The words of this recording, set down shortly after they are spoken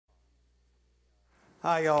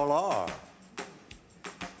How y'all are?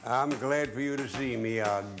 I'm glad for you to see me,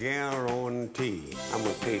 I guarantee. I'm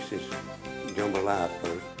gonna taste this jambalaya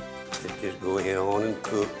first. Let's just go ahead on and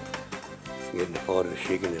cook. Get the part of the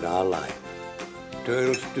chicken that I like.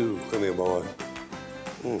 Turtle stew, come here, boy.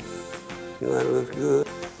 You know that looks good?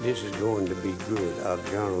 This is going to be good, I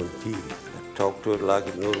guarantee. I talk to it like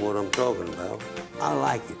it knows what I'm talking about. I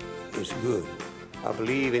like it, it's good. I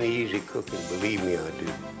believe in easy cooking, believe me, I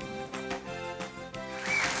do.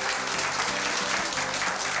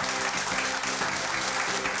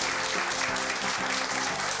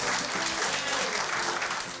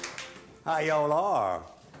 How y'all are?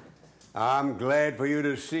 I'm glad for you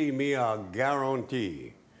to see me, I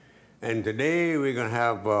guarantee. And today we're gonna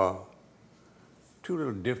have two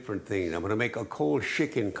little different things. I'm gonna make a cold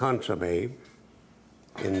chicken consomme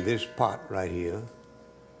in this pot right here.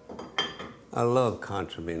 I love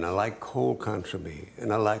consomme, and I like cold consomme,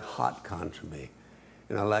 and I like hot consomme,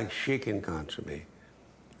 and I like chicken consomme,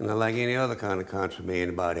 and I like any other kind of consomme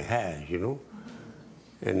anybody has, you know?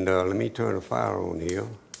 And let me turn the fire on here.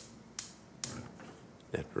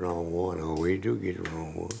 That's the wrong one. I always do get the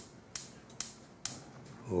wrong one.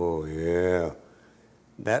 Oh, yeah.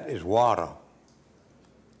 That is water.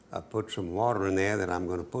 I put some water in there that I'm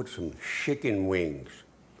going to put some chicken wings.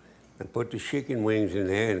 I put the chicken wings in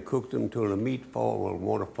there and cook them till the meat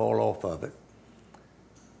water fall off of it.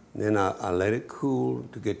 And then I let it cool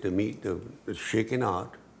to get the meat, the chicken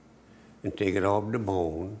out, and take it off the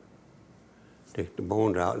bone. Take the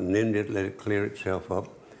bones out, and then just let it clear itself up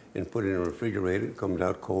and put it in the refrigerator. It comes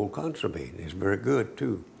out cold consomme. It's very good,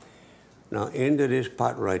 too. Now, into this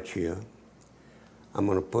pot right here, I'm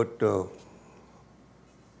going to put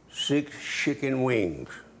 6 chicken wings.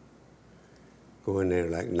 Go in there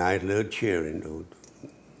like nice little cherry.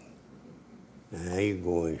 Now you're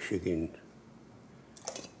going, chicken.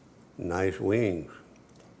 Nice wings.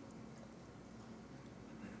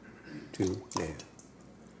 2 there.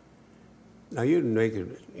 Now you can make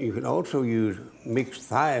it, you can also use mixed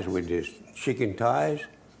thighs with this, chicken thighs.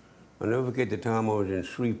 I'll never forget the time I was in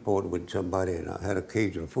Shreveport with somebody, and I had a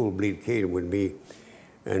Cajun, full bleed Cajun with me,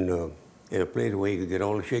 and in a place where you could get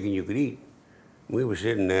all the chicken you could eat. We were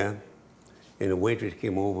sitting there, and the waitress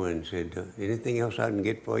came over and said, anything else I can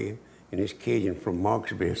get for you? And this Cajun from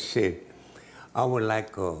Marksville said, I would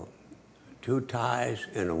like 2 thighs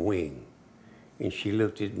and a wing. And she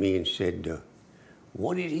looked at me and said,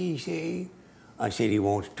 what did he say? I said, he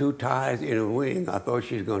wants 2 thighs and a wing. I thought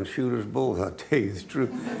she was going to shoot us both, I'll tell you the truth.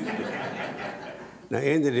 Now,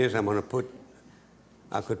 into this, I'm going to put,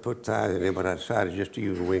 I could put thighs in there, but I decided just to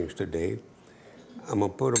use wings today. I'm going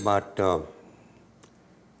to put about a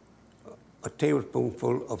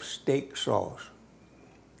tablespoonful of steak sauce.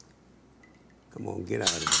 Come on, get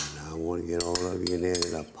out of there now. I want to get all of you in there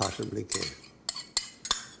that I possibly can.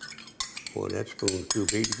 Boy, that spoon's too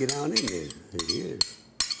big to get down in there. It is.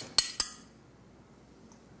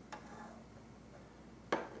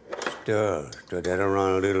 Stir that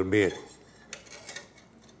around a little bit.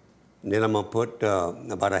 And then I'm going to put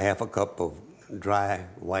about a half a cup of dry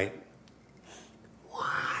white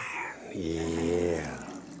wine. Yeah.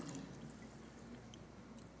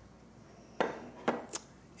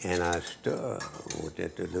 And I stir. I want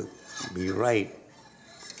that to be right.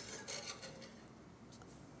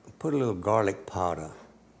 Put a little garlic powder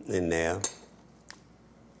in there.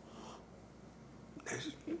 That's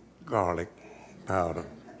garlic powder.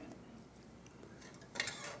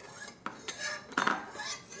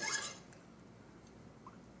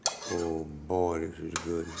 Oh boy, this is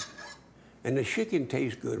good. And the chicken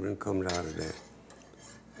tastes good when it comes out of that.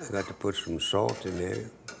 I got to put some salt in there.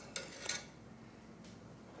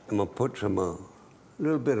 I'm gonna put some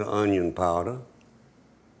little bit of onion powder,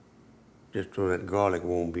 just so that garlic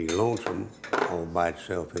won't be lonesome all by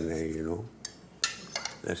itself in there, you know.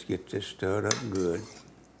 Let's get this stirred up good.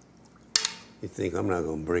 You think I'm not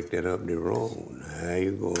gonna break that up the wrong. How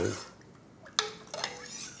you going?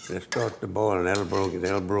 Let's start the boiling. That'll broke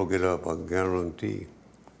it up, I guarantee.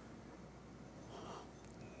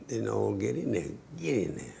 Then all get in there. Get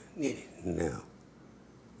in there. Get in now.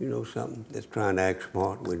 You know something? That's trying to act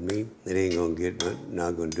smart with me. It ain't gonna get,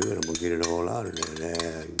 not gonna do it. I'm gonna get it all out of there.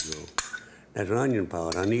 There you go. That's onion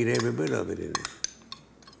powder. I need every bit of it in it.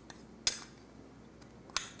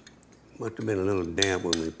 Must have been a little damp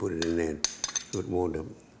when we put it in there, so it won't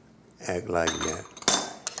act like that.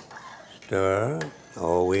 Stir,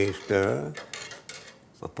 always stir.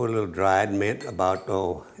 I put a little dried mint, about,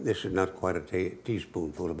 this is not quite a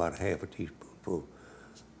teaspoonful, about half a teaspoonful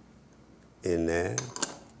in there,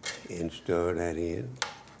 and stir that in.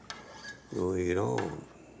 Go it on.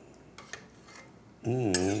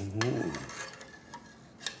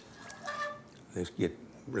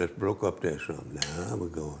 let's broke up there some. Now we're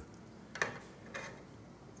going.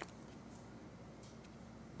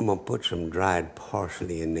 I'm gonna put some dried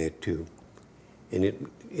parsley in there too, and it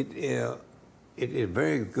is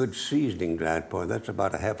very good seasoning dried parsley. That's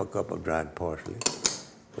about a half a cup of dried parsley.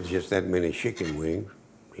 With just that many chicken wings,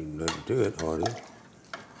 ain't nothing to it hardly.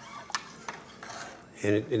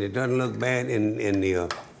 And it doesn't look bad in the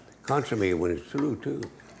consomme when it's through too.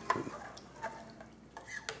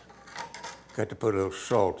 Got to put a little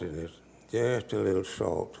salt in this, just a little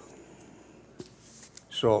salt.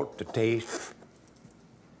 Salt to taste,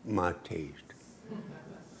 my taste.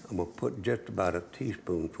 I'm gonna put just about a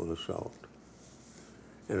teaspoonful of salt.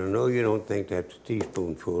 And I know you don't think that's a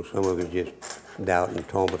teaspoonful. Some of it's just doubting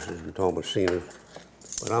Thomases and Thomasiners.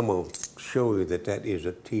 But I'm gonna show you that that is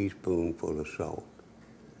a teaspoonful of salt.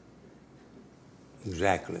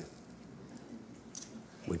 Exactly.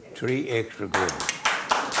 With 3 extra grams.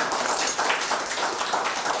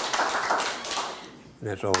 And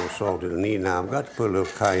that's all the salt it'll need. Now, I've got to put a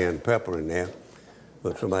little cayenne pepper in there,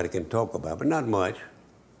 but somebody can talk about, but not much.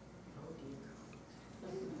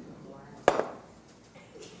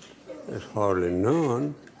 There's hardly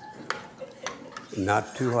none.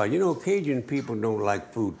 Not too hot. You know, Cajun people don't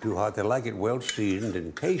like food too hot. They like it well seasoned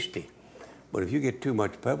and tasty. But if you get too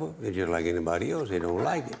much pepper, they're just like anybody else. They don't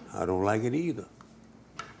like it. I don't like it either.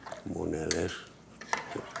 Come on now,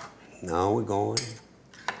 now we're going.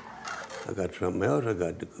 I got something else I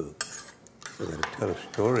got to cook. I got to tell a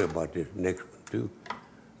story about this next one too.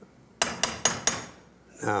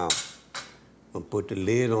 Now, I'm gonna put the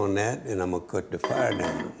lid on that and I'm gonna cut the fire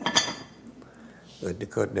down. I got to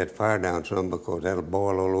cut that fire down some because that'll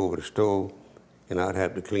boil all over the stove and I'd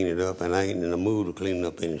have to clean it up, and I ain't in the mood to clean it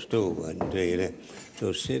up in the stove, I can tell you that.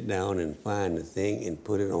 So sit down and find the thing and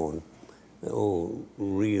put it on,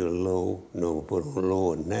 real low. No, put it on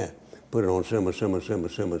lower than that. Put it on simmer, simmer, simmer,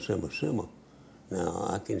 simmer, simmer, simmer. Now,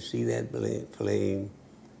 I can see that flame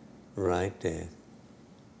right there.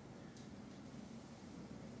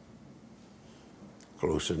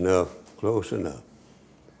 Close enough, close enough.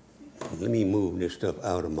 Let me move this stuff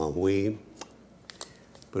out of my way.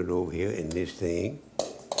 Put it over here in this thing.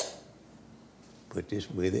 Put this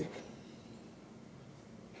with it.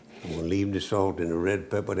 I'm gonna leave the salt and the red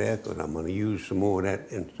pepper there because I'm gonna use some more of that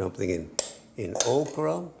in something in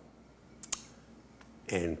okra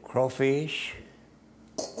and crawfish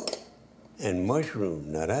and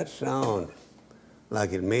mushroom. Now that sounds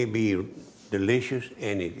like it may be delicious,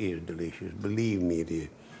 and it is delicious. Believe me, it is.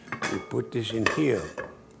 We put this in here.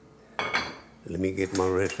 Let me get my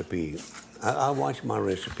recipe. I watch my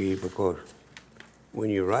recipe because when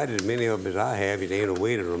you write as many of them as I have, it ain't a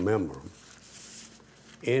way to remember them.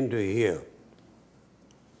 Into here,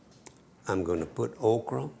 I'm gonna put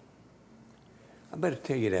okra. I better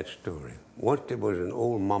tell you that story. Once there was an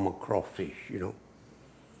old mama crawfish, you know,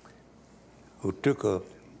 who took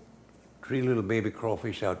 3 little baby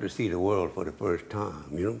crawfish out to see the world for the first time,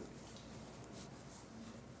 you know.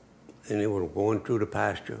 And they were going through the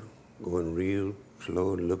pasture, going real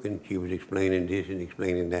slow and looking. She was explaining this and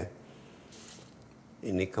explaining that.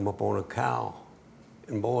 And they come up on a cow.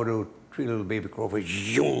 And boy, those 3 little baby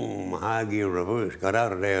crawfish, zoom, high gear reverse, got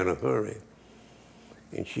out of there in a hurry.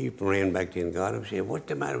 And she ran back there and got him and said, "What's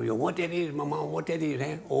the matter with you? What that is, Mama? What that is,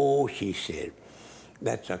 huh?" "Oh," she said,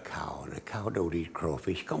 "that's a cow, and a cow don't eat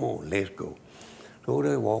crawfish. Come on, let's go." So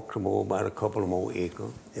they walked some more, about a couple of more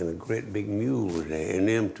acres, and a great big mule was there. And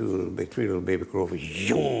them 3 little baby crawfish,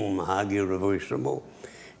 zoom, high gear reverse some more.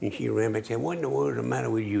 And she ran back and said, "What in the world's the matter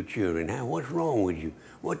with you children, huh? What's wrong with you?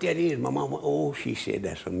 What that is, my mama?" "Oh," she said,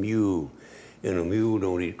 "that's a mule. And a mule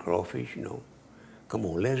don't eat crawfish, you know. Come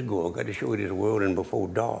on, let's go. I got to show you this world and before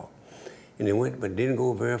dark." And they went, but didn't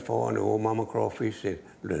go very far. And the old mama crawfish said,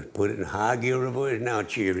 "Let's put it in high gear reverse now,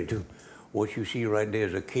 children, too. What you see right there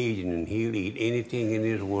is a Cajun, and he'll eat anything in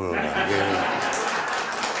this world, I guarantee."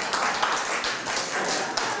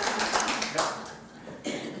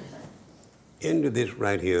 Into this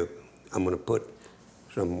right here, I'm going to put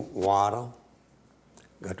some water.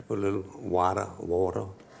 Got to put a little water,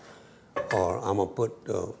 or I'm going to put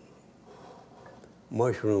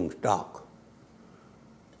mushroom stock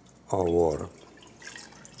or water.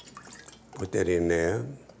 Put that in there.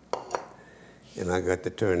 And I got to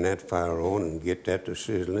turn that fire on and get that to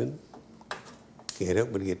sizzling. Can't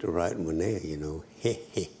help but get the right one there, you know.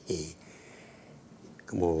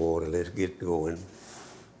 Come on, water, let's get going.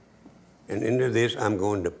 And into this, I'm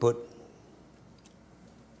going to put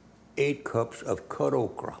 8 cups of cut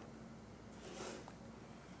okra.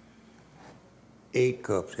 8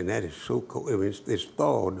 cups, and that is so cold. I mean, it's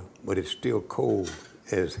thawed, but it's still cold,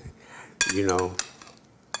 as you know.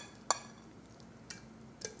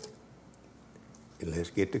 And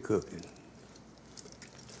let's get to cooking.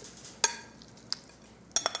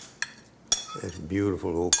 That's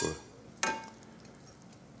beautiful okra.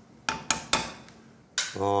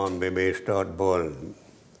 On, baby, start boiling.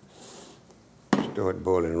 Start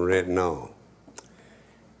boiling right now.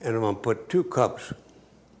 And I'm gonna put 2 cups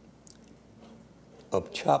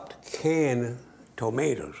of chopped canned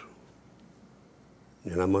tomatoes.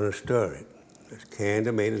 And I'm gonna stir it. That's canned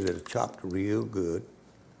tomatoes that are chopped real good.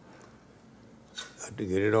 Got to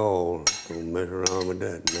get it all. Don't mess around with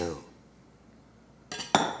that now.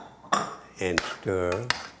 And stir.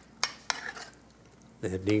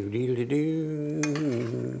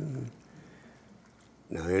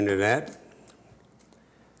 Now into that,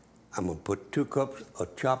 I'm gonna put 2 cups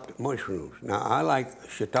of chopped mushrooms. Now I like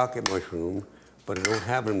shiitake mushrooms, but I don't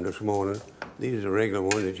have them this morning. These are regular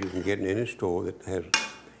ones that you can get in any store that has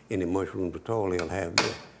any mushrooms at all. They'll have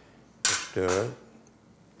there. Stir.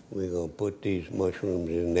 We're gonna put these mushrooms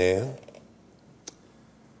in there.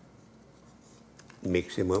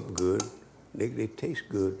 Mix them up good. They taste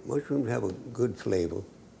good. Mushrooms have a good flavor.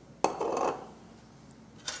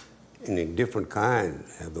 And in different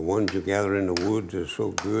kinds. The ones you gather in the woods are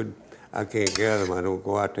so good. I can't gather them. I don't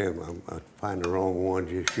go out there. I find the wrong ones,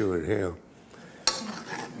 just sure as hell.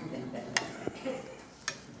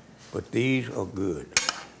 But these are good.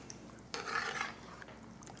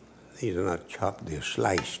 These are not chopped, they're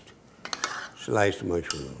sliced. Sliced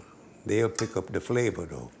mushrooms. They'll pick up the flavor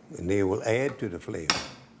though, and they will add to the flavor.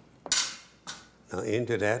 Now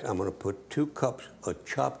into that, I'm gonna put 2 cups of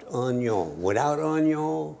chopped onion. Without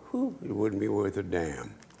onion, whew, it wouldn't be worth a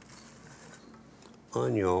damn.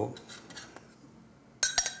 Onion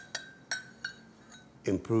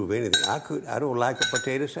improve anything. I don't like a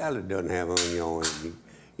potato salad that doesn't have onion in it.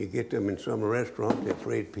 You get them in some restaurants, they're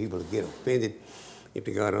afraid people get offended if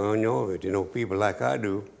they got onion. But you know, people like I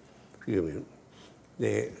do, excuse me,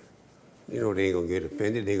 they ain't gonna get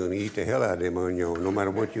offended. They're gonna eat the hell out of them onion, no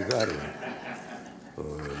matter what you got in it.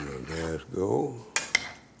 Let's go.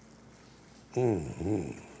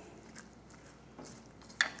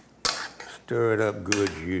 Stir it up good,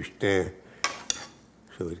 you stand,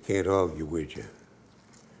 so it can't argue with you.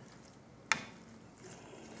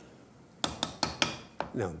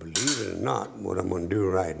 Now, believe it or not, what I'm gonna do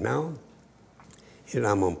right now is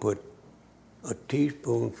I'm gonna put a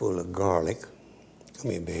teaspoonful of garlic.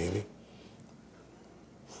 Come here, baby.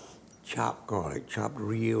 Chopped garlic, chopped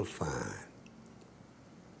real fine.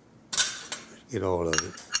 Get all of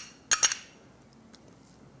it.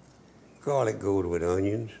 Garlic goes with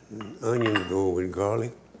onions. Onions go with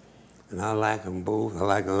garlic. And I like them both. I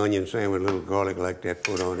like an onion sandwich with a little garlic like that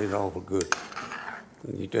put on it. It's awful good.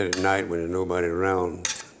 You eat that at night when there's nobody around.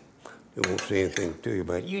 They won't say anything to you,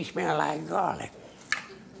 but you smell like garlic.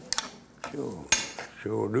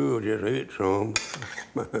 Sure do. Just eat some.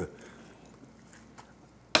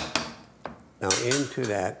 Now into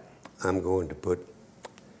that, I'm going to put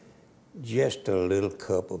just a little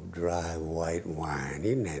cup of dry white wine.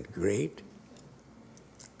 Isn't that great?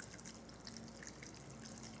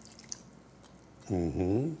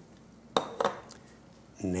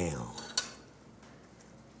 Now,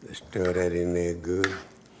 let's stir that in there good.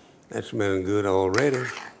 That's smelling good already.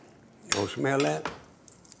 Y'all smell that?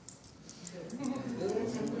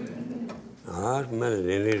 I smell it,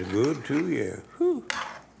 and it's good too, yeah. Whew.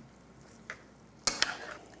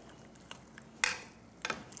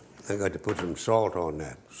 I got to put some salt on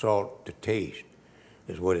that. Salt to taste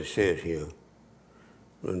is what it says here.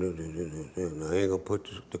 I ain't gonna put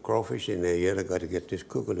the crawfish in there yet. I got to get this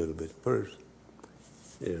cooked a little bit first.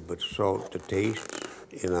 Yeah, but salt to taste,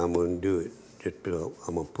 and I'm gonna do it.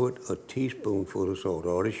 I'm gonna put a teaspoonful of salt. I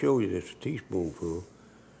already showed you this, a teaspoonful.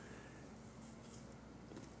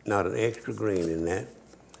 Not an extra grain in that.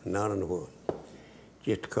 Not enough.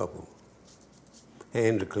 Just a couple.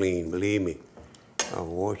 Hands are clean, believe me. I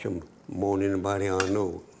wash them more than anybody I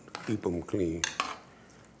know. Keep them clean.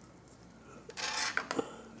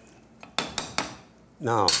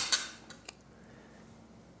 Now,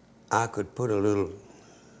 I could put a little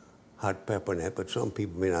hot pepper in that, but some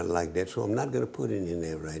people may not like that, so I'm not going to put it in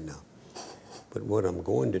there right now. But what I'm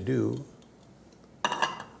going to do,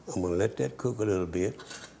 I'm going to let that cook a little bit.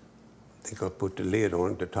 I think I'll put the lid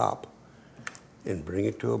on at the top and bring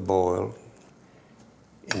it to a boil.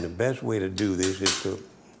 And the best way to do this is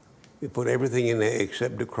you put everything in there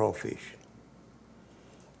except the crawfish.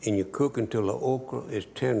 And you cook until the okra is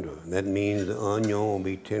tender. That means the onion will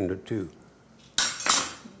be tender too.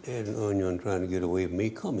 There's an onion trying to get away from me.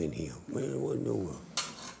 Come in here. Man, what in the world?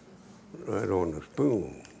 Right on the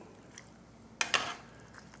spoon.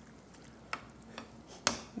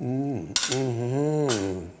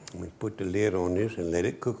 I'm going to put the lid on this and let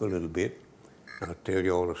it cook a little bit. I'll tell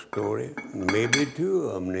you all a story, maybe two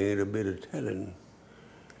of them need a bit of telling.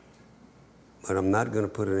 But I'm not going to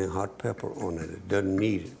put any hot pepper on it. It doesn't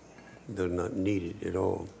need it. Does not need it at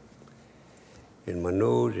all. And my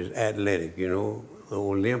nose is athletic, you know,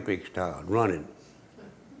 Olympic style, running.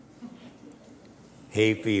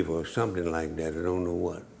 Hay fever or something like that, I don't know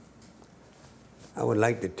what. I would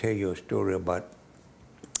like to tell you a story about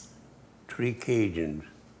 3 Cajuns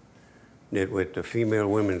that were at the Female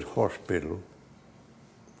Women's Hospital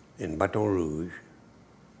in Baton Rouge,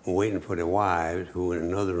 waiting for their wives who were in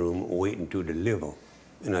another room waiting to deliver.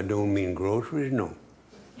 And I don't mean groceries, no.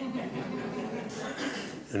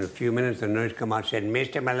 In a few minutes, the nurse come out and said,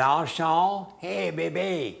 Mr. Mélenchon, hey,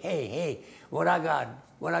 baby, hey, what I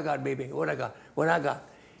got, baby, what I got? I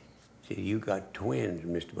said, you got twins,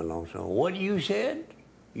 Mr. Mélenchon. What you said?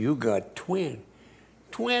 You got twins.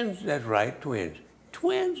 Twins, that's right, twins.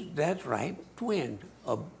 Twins, that's right, twins.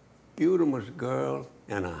 A beautiful girl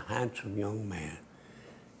and a handsome young man.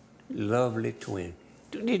 Lovely twin.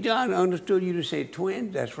 Did I understood you to say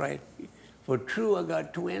twins? That's right. For true, I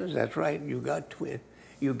got twins. That's right, you got twins.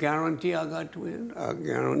 You guarantee I got twins? I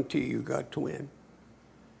guarantee you got twins.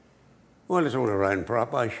 Well, it's only right and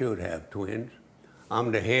proper. I should have twins.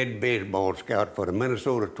 I'm the head baseball scout for the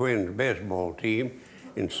Minnesota Twins baseball team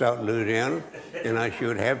in South Louisiana, and I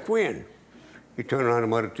should have twins. He turned around to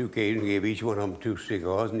the other 2 Cajuns, gave each one of them 2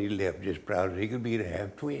 cigars, and he left just proud as he could be to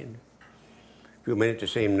have twins. A few minutes, the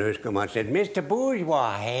same nurse come out and said, Mr.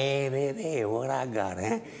 Bourgeois, hey, baby, what I got,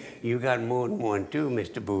 huh? You got more than one, too,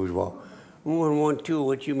 Mr. Bourgeois. More than one, two,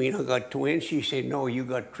 what you mean, I got twins? She said, no, you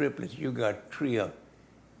got triplets, you got 3 of them.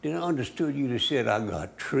 Then I understood you to said, I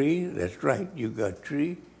got 3. That's right, you got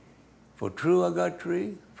 3. For true, I got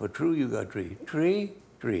 3. For true, you got 3. 3,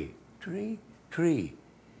 3, 3, 3.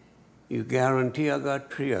 You guarantee I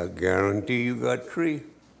got 3. I guarantee you got 3.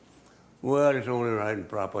 Well, it's only right and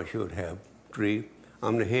proper. I should have 3.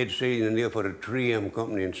 I'm the head salesman engineer for the 3M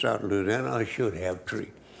company in South Louisiana. I should have 3.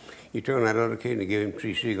 He turned that other kid and gave him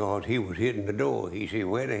 3 cigars. He was hitting the door. He said,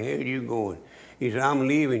 where the hell are you going? He said, I'm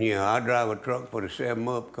leaving here. I drive a truck for the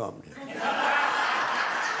 7-Up company.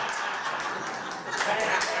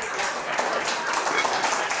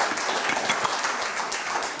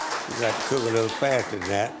 You got to cook a little faster than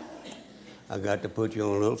that. I got to put you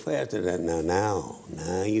on a little faster than that.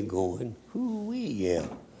 Now you're going. Hoo-wee, yeah.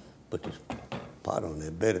 Put this pot on there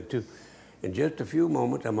better too. In just a few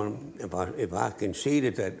moments, I'm gonna, if I can see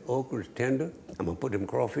that okra is tender, I'm gonna put them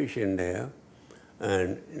crawfish in there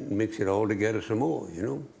and mix it all together some more, you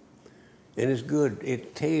know. And it's good.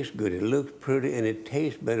 It tastes good. It looks pretty, and it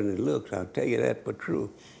tastes better than it looks. I'll tell you that for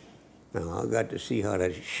true. Now I got to see how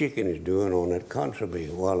that chicken is doing on that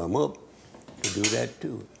consomme while I'm up to do that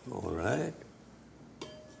too. All right.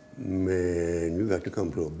 Man, you got to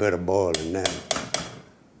come to a better boil than that.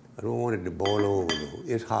 I don't want it to boil over though.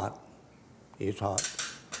 It's hot. It's hot.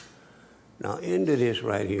 Now into this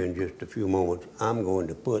right here in just a few moments, I'm going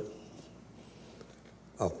to put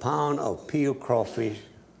a pound of peeled crawfish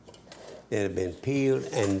that have been peeled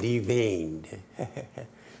and deveined,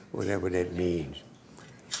 whatever that means.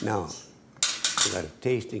 Now, I got a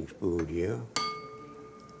tasting spoon here.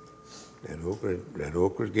 That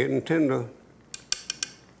okra's getting tender.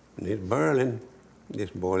 And it's boiling.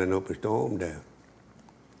 It's boiling up a storm there.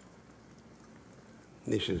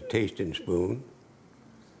 This is a tasting spoon.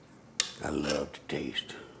 I love to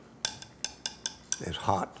taste. It's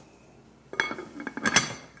hot.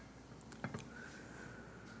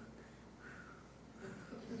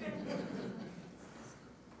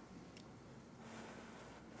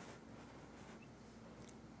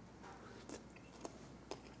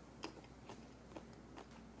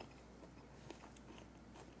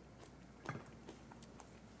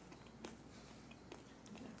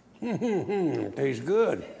 It tastes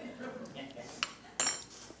good.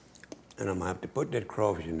 And I'm gonna have to put that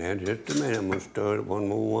crawfish in there in just a minute. I'm gonna stir it one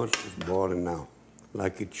more once. It's boiling now,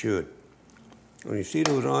 like it should. When you see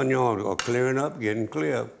those onions are clearing up, getting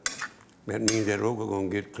clear, that means that okra gonna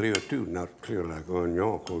get clear too. Not clear like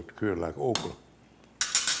onion, but clear like okra.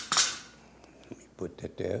 Let me put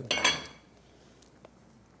that there.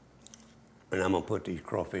 And I'm gonna put these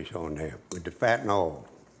crawfish on there with the fat and all.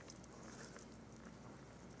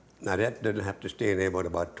 Now that doesn't have to stay in there but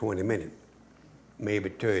about 20 minutes, maybe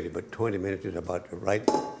 30, but 20 minutes is about the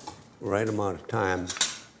right amount of time.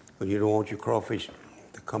 But you don't want your crawfish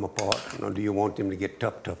to come apart, nor do you want them to get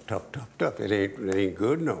tough. It ain't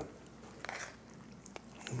good, no.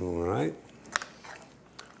 All right.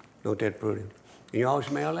 Don't that pretty? Can you all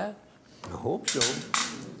smell that? I hope so.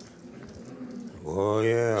 Oh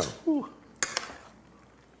yeah. Whew.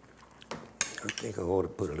 I think I ought to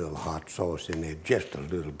put a little hot sauce in there, just a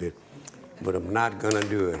little bit. But I'm not gonna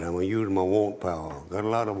do it. I'm gonna use my won't power. Got a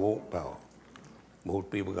lot of won't power.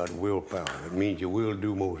 Most people got willpower. It means you will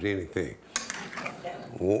do most anything.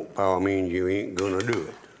 Won't power means you ain't gonna do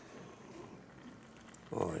it.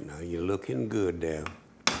 All right, now you're looking good there.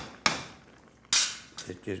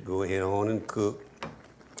 Let's just go ahead on and cook.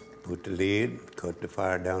 Put the lid, cut the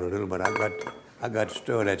fire down a little, but I got to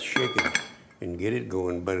stir that chicken and get it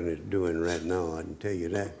going better than it's doing right now, I can tell you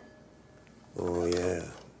that. Oh, yeah.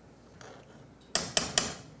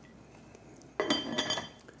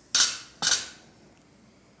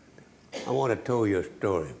 I want to tell you a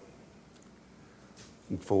story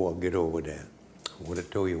before I get over that. I want to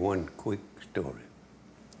tell you one quick story.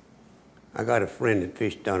 I got a friend that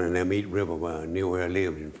fished down in the Meat River near where I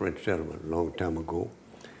lived in French Settlement a long time ago.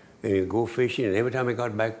 And he'd go fishing, and every time he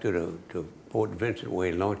got back to Port Vincent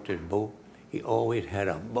where he launched his boat, he always had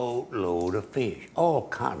a boatload of fish, all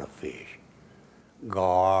kind of fish.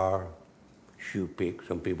 Gar, shoepick,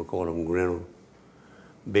 some people call them grinnell,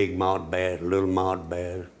 big mouth bass, little mouth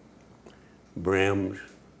bass, brims,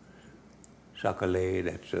 suckerlay,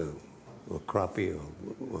 that's a crappie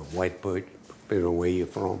or a white perch, depending on where you're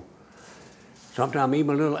from. Sometimes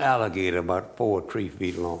even a little alligator about 4 or 3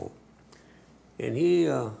 feet long. And he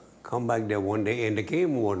come back there one day, and the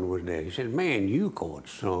game warden was there. He said, "Man, you caught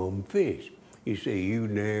some fish." He said, "You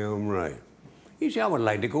damn right." He said, "I would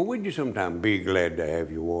like to go with you sometime. Be glad to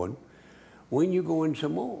have you, warden. When you going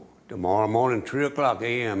some more?" "Tomorrow morning, 3 o'clock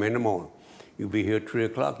a.m. in the morning. You be here 3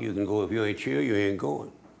 o'clock, you can go. If you ain't here, you ain't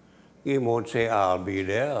going." Game warden say, "I'll be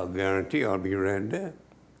there. I'll guarantee I'll be right there."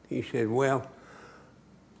 He said, "Well,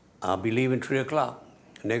 I'll be leaving 3 o'clock.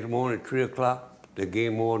 Next morning at 3 o'clock, the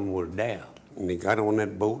game warden was there. And they got on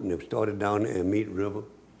that boat and they started down there in Meat River,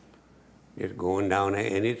 just going down there.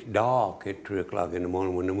 And it's dark at 3 o'clock in the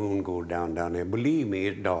morning when the moon goes down there. Believe me,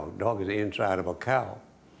 it's dark. Dark as the inside of a cow.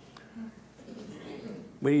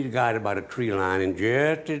 But he's guided by the tree line, and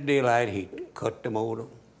just at daylight, he cut the motor,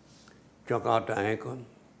 junk out the anchor,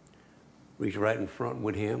 reached right in front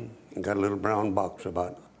with him, and got a little brown box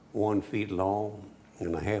about 1 foot long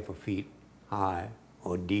and a half a feet high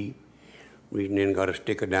or deep. Reaching in, got a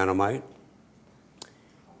stick of dynamite.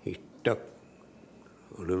 He stuck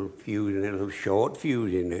a little fuse in there, a little short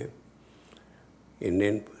fuse in there, and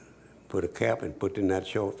then put a cap and put in that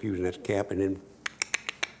short fuse in that cap, and then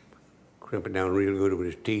crimp it down real good with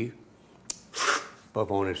his teeth. Puff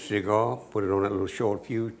on his cigar, put it on that little short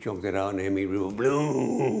fuse, chunk it out, and then he real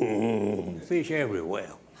bloom. Fish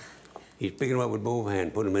everywhere. He's picking them up with both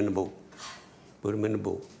hands, put them in the boat. Put them in the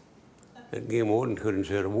boat. That game warden couldn't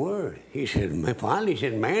say a word. He said, finally, he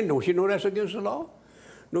said, "Man, don't you know that's against the law?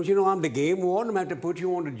 Don't you know I'm the game warden? I'm have to put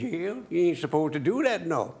you on to jail. You ain't supposed to do that,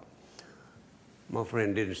 no." My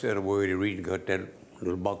friend didn't say a word. He reached and got that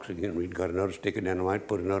little box again. Reached, got another stick of dynamite,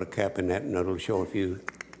 put another cap in that, another little short fuse.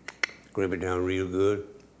 Grip it down real good.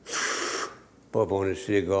 Puff on his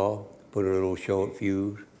cigar, put a little short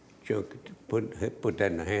fuse, chunk it, put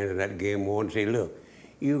that in the hands of that game warden and say, "Look,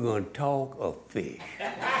 you're gonna talk of fish."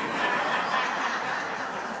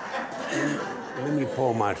 Let me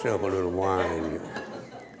pour myself a little wine.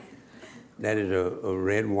 That is a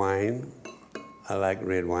red wine. I like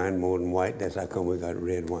red wine more than white. That's how come we got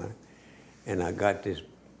red wine. And I got this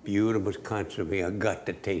beautiful Consomme. I got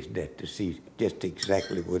to taste that to see just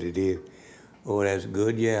exactly what it is. Oh, that's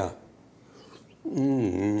good, yeah.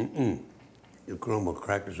 You crumble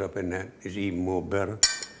crackers up in that. It's even more better.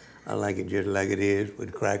 I like it just like it is,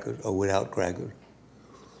 with crackers or without crackers.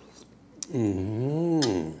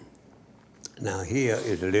 Now here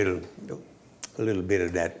is a little bit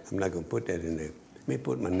of that. I'm not gonna put that in there. Let me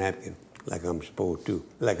put my napkin like I'm supposed to,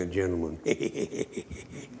 like a gentleman.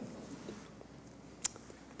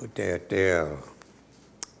 Put that there.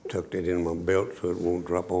 Tuck that in my belt so it won't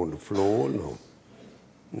drop on the floor. No.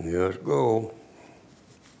 Let's go.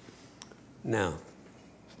 Now,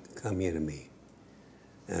 come here to me.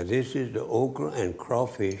 Now this is the okra and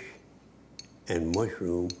crawfish and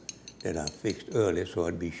mushroom that I fixed earlier, so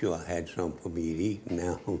I'd be sure I had some for me to eat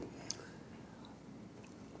now.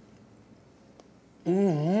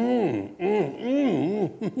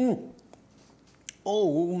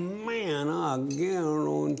 Oh man, I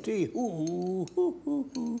guarantee.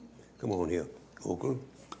 Come on here, okra.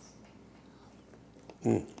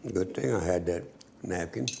 Good thing I had that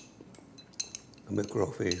napkin. Come here,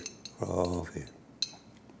 crawfish, crawfish.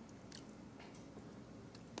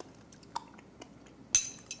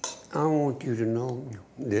 I want you to know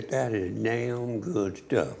that that is damn good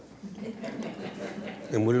stuff.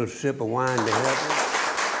 And with a little sip of wine to help it.